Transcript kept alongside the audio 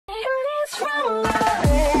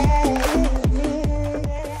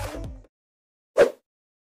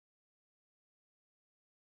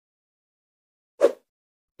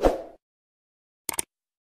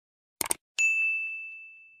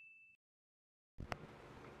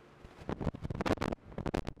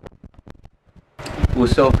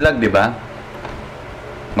Uso vlog, di ba?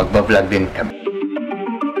 Magba-vlog din kami.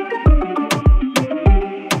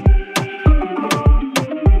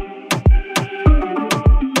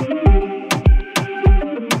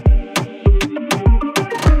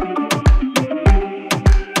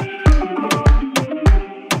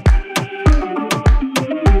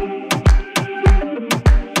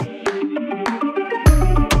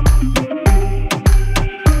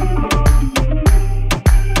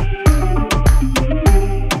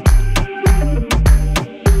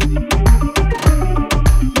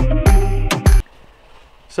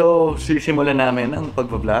 So, sisimulan namin ang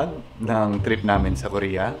pagbablog ng trip namin sa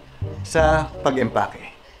Korea sa pag-empake.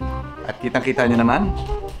 At kitang-kita nyo naman.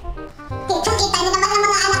 Kitang-kita nyo naman ang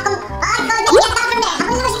mga anak kong... Oy, Cody! Get out from there!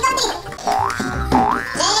 Ako naman si Cody!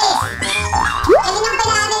 Yes! Kasi nang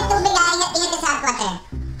kailangan ng tubig ay ingat sa hot water.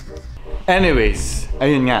 Anyways,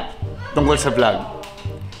 ayun nga. Tungkol sa vlog.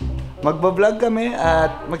 Magbablog kami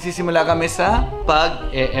at magsisimula kami sa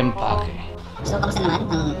pag-empake. So, kamusta naman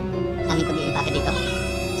ang aming pag-empake dito?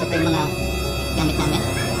 So, ito yung mga gamit namin.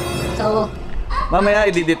 So, mamaya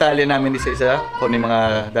i-detalye namin isa-isa kung ano yung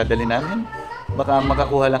mga dadali namin. Baka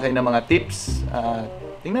makakuha lang kayo ng mga tips.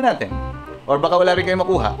 Tingnan natin. Or baka wala rin kayo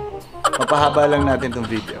makuha. Mapahaba lang natin itong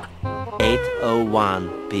video. 8:01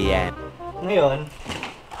 PM. Ngayon,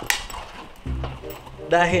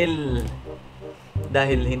 dahil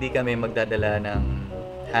hindi kami magdadala ng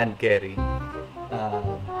hand carry,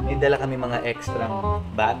 may dala kami mga extra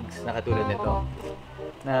bags na katulad nito.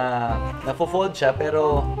 Na nafo-fold siya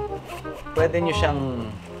pero pwede nyo siyang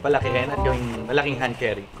palakihin at gawing malaking hand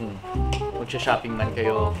carry kung magsha-shopping man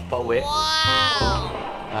kayo pauwi.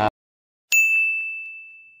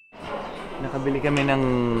 Nakabili kami ng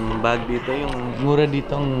bag dito, yung mura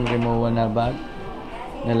ditong Gamboa na bag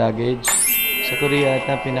na luggage. Sa Korea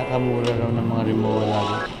ata pinakamura raw ng mga Gamboa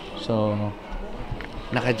luggage. So,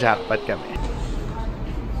 naka-jackpot kami.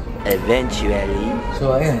 Eventually.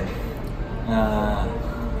 So, ayan.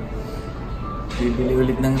 Bibili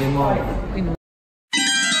ulit ng remote.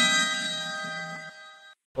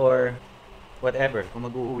 Or whatever, kung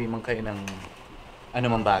mag-uuwi man kayo ng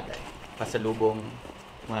anumang bagay. Pasalubong,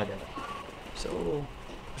 mga gano'n. So,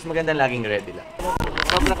 mas magandang laging ready lang.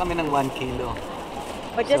 Sobra kami ng 1 kilo.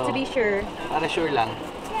 But just to be sure. Para sure lang,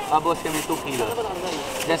 pabawas kami 2 kilos.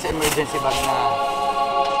 Diyan sa emergency bag na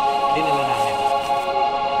dinala namin.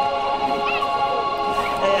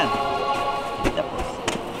 Ayan. Tapos.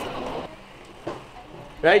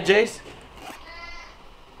 Right, Jace?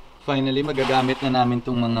 Finally, magagamit na namin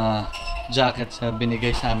itong mga jackets na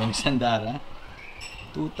binigay sa amin ni Sandara.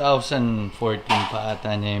 2014 pa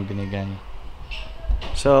ata niya yung binigay.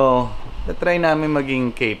 So, na-try namin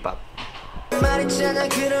maging K-pop.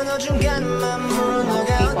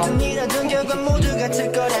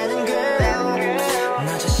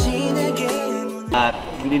 At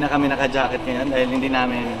hindi na kami naka-jacket ngayon dahil hindi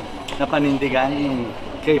namin napanindigan yung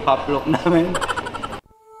K-pop look namin.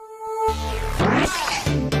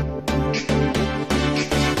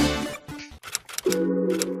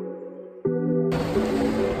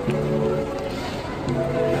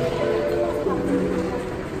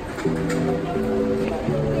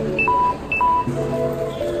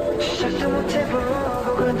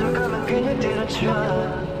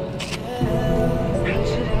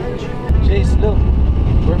 Jace, look!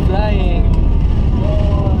 We're flying!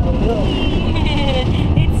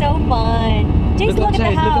 It's so fun. Jace, look at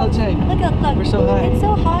the house. Look outside! Look. We're so high. It's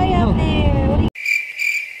so high up there. What do you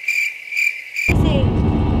say?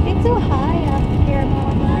 It's so high up here,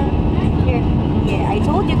 Mama. Here. Yeah, I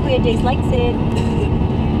told you Kuya Jace likes it.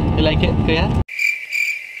 You like it, Kuya?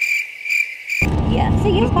 Yeah,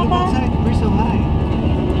 say yes, Look Papa. outside! We're so high!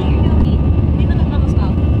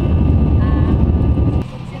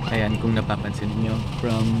 Ayan, kung napapansin niyo,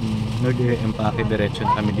 from nag-empake diretso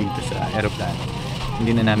na kami dito sa aeroplano.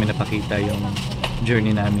 Hindi na namin napakita yung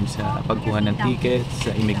journey namin sa pagkuha ng tickets,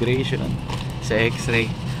 sa immigration, sa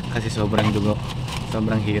x-ray, kasi sobrang dugo,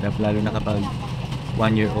 sobrang hirap, lalo na kapag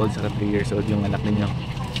 1-year-old saka 3 years old yung anak ninyo.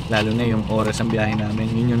 Lalo na yung oras ng biyahe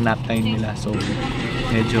namin, yun yung nap time nila, so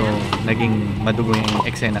medyo naging madugo yung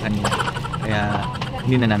eksena kanina, kaya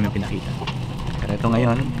hindi na namin pinakita. Pero ito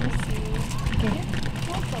ngayon.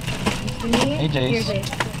 Hey, Jace.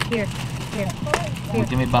 Here.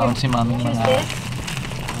 Buti may baon si Mami mga Stamps?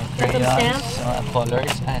 crayons,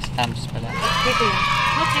 colors, stamps pala. Here, Kuya.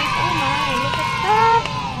 Look at, oh my, look at that.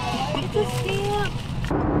 It's a stamp.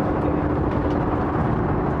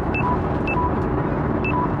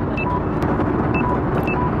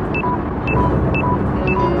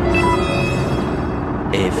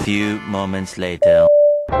 A few moments later.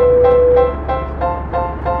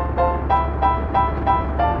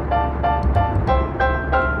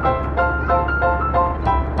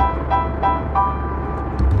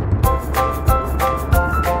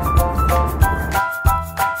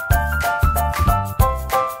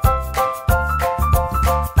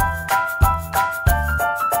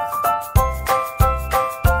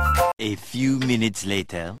 A few minutes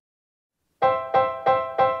later.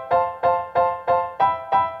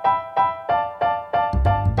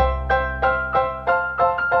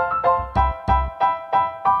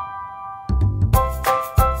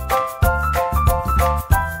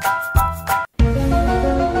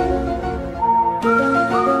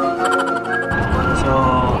 So,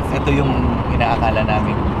 ito yung inaakala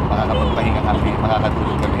namin. Makakapagpahinga kami,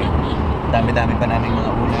 makakatulog kami. Dami-dami pa namin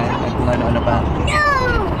mga unan at kung ano-ano pa.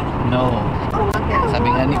 No! Sabi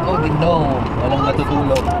nga ni Cody, no! Walang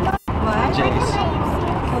matutulog. What? Jace,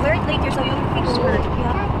 I'll wear it later so you'll feel hurt.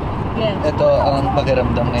 Yeah. Yes. ito ang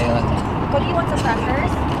pakiramdam ngayon. Cody, you want some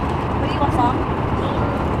crackers? What do you want, some?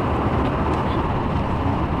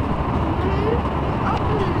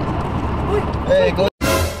 Hey, Cody!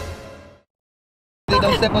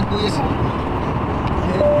 Don't step on Kuya's.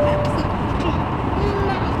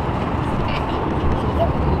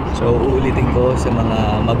 So, uulitin ko sa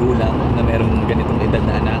mga magulang na merong ganitong edad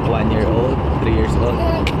na anak, 1 year old, 3 years old.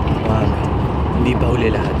 Wag. Hindi pa huli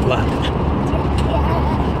lahat. Wag.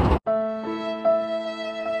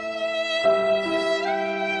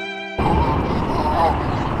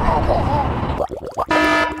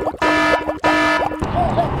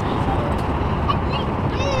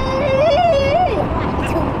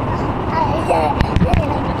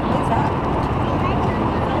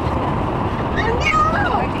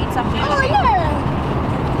 Or to eat something.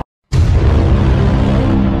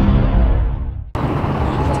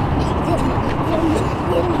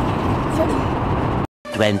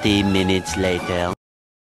 20 minutes later.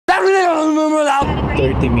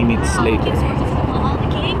 30 minutes later. All the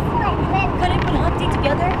cake. Could I put Humpty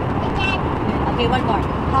together? Okay, one more.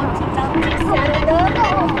 Humpty Dumpty Saturday.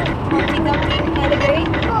 Humpty Dumpty category.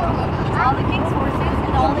 All the king's horses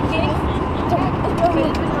and all the kings. Could I put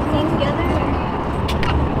Humpty together?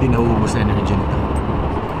 Hindi nauubos na energy nito.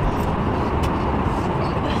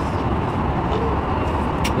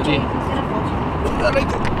 Uji. Aray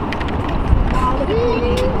ko.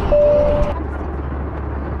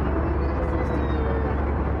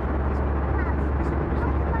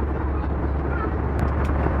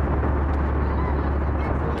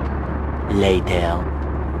 Later.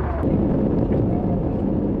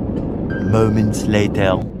 Moments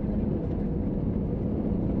later.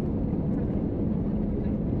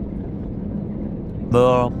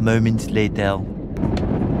 More moments later.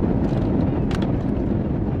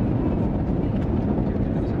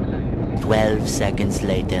 Twelve seconds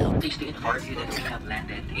later. Please to inform you that we have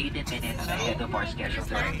landed 18 minutes ahead of our scheduled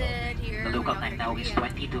arrival. The local time now is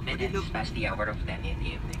 22 minutes past the hour of 10 in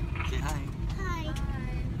the evening. Say hi. Hi.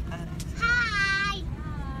 Hi.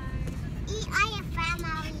 I am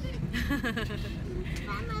family.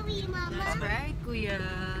 Family, Mama. Right, Kuya.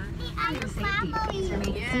 I am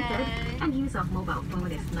family. And use of mobile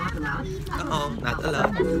phone is not allowed. Oo, not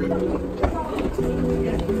allowed.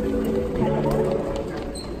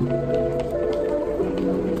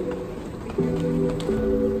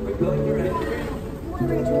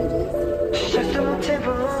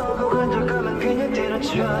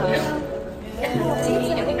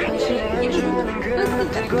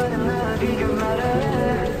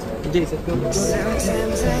 Jason, go.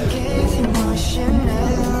 Sometimes I get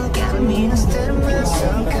emotional, got me instead of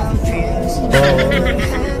myself confused.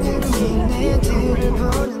 내들을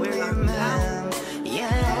보는 내 맘,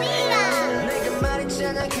 내가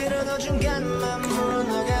말했잖아 그런 어중간한 물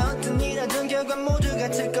너가 어떤 일하든 결과 모두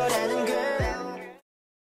같을 거라는 걸.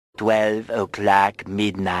 12 o'clock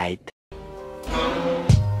midnight.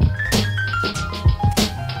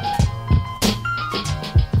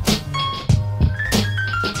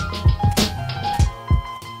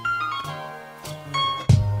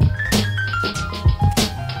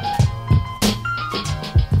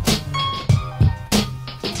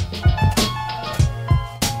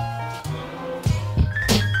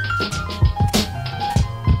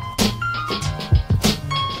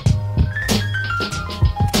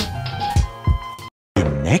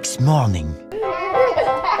 Next morning.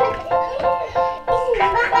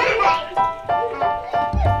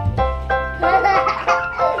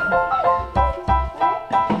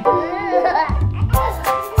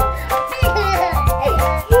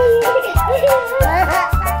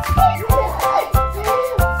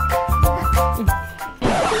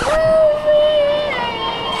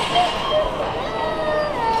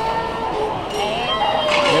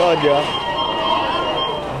 di ba?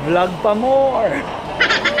 Vlog pa more!